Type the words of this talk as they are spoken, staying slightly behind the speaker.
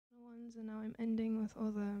ones, and now I'm ending with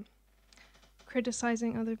all the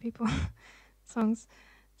criticizing other people songs.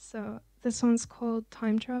 So this one's called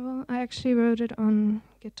Time Travel. I actually wrote it on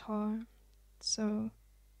guitar, so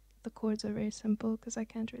the chords are very simple because I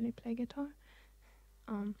can't really play guitar.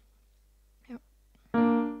 Yeah.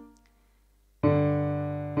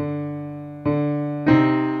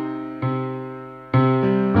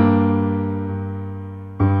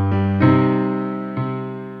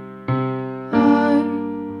 I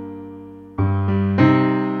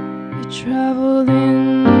traveled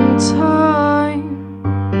in time,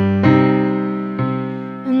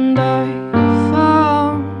 and I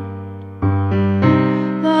found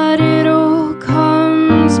that it all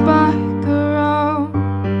comes back around.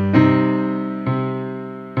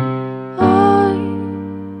 I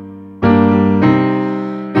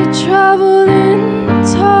traveled in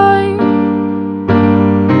time,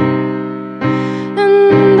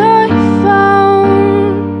 and I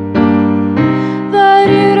found that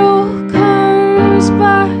it all comes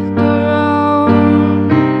back around.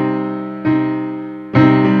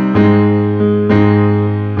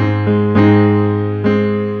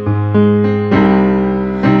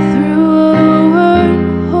 Through a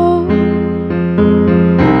wormhole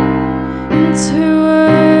into a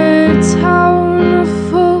town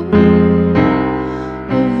full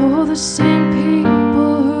of all the same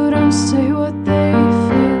people who don't say what they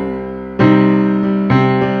feel.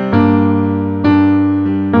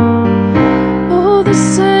 All the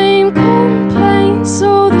same complaints,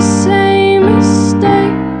 all the same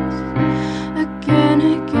mistakes, again,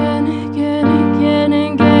 again, again, again,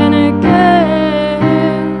 again, again.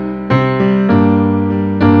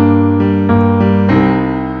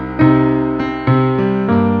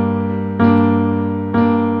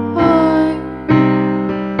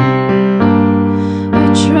 I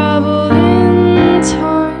traveled in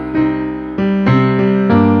time,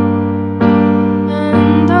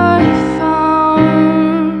 and I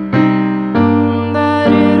found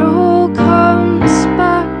that it all comes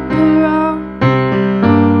back around.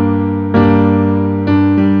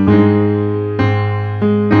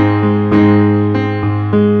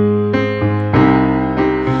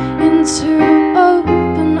 Into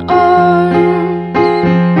open arms,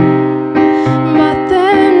 but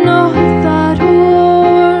they're not that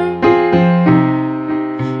warm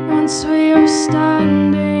once we are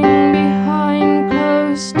standing behind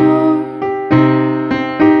closed doors.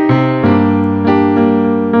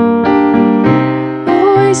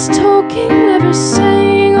 Always talking, never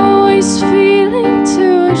saying, always feeling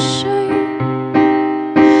too ashamed.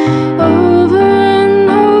 Over and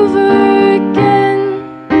over again.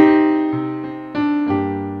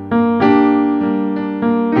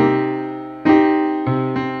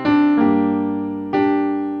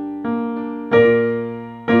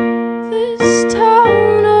 This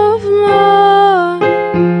town of mine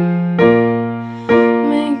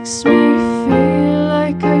makes me feel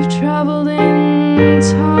like I've traveled in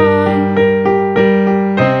time.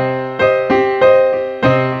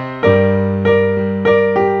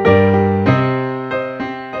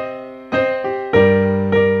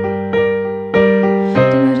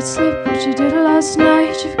 Don't let it slip what you did last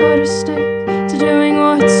night. You've got to stick to doing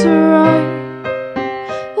what's right.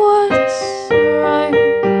 What's right?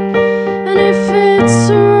 And if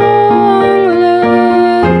it's wrong,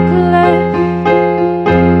 look left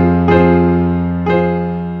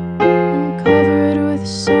and cover it with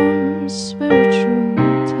some spiritual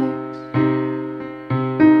text.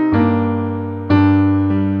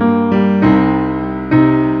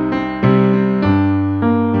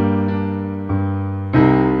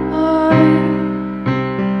 I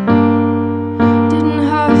didn't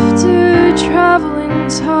have to travel in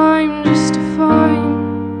time just to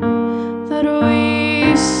find that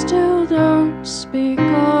we still don't speak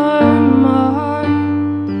our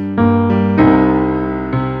minds.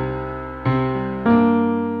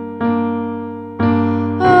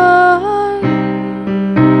 I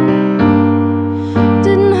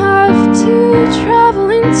didn't have to travel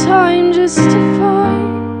in time just to find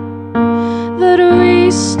that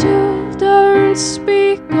we still don't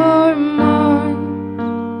speak our minds.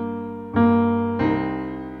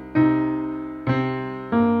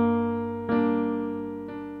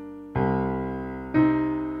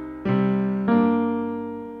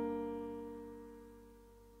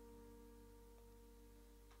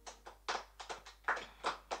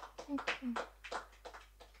 Thank you.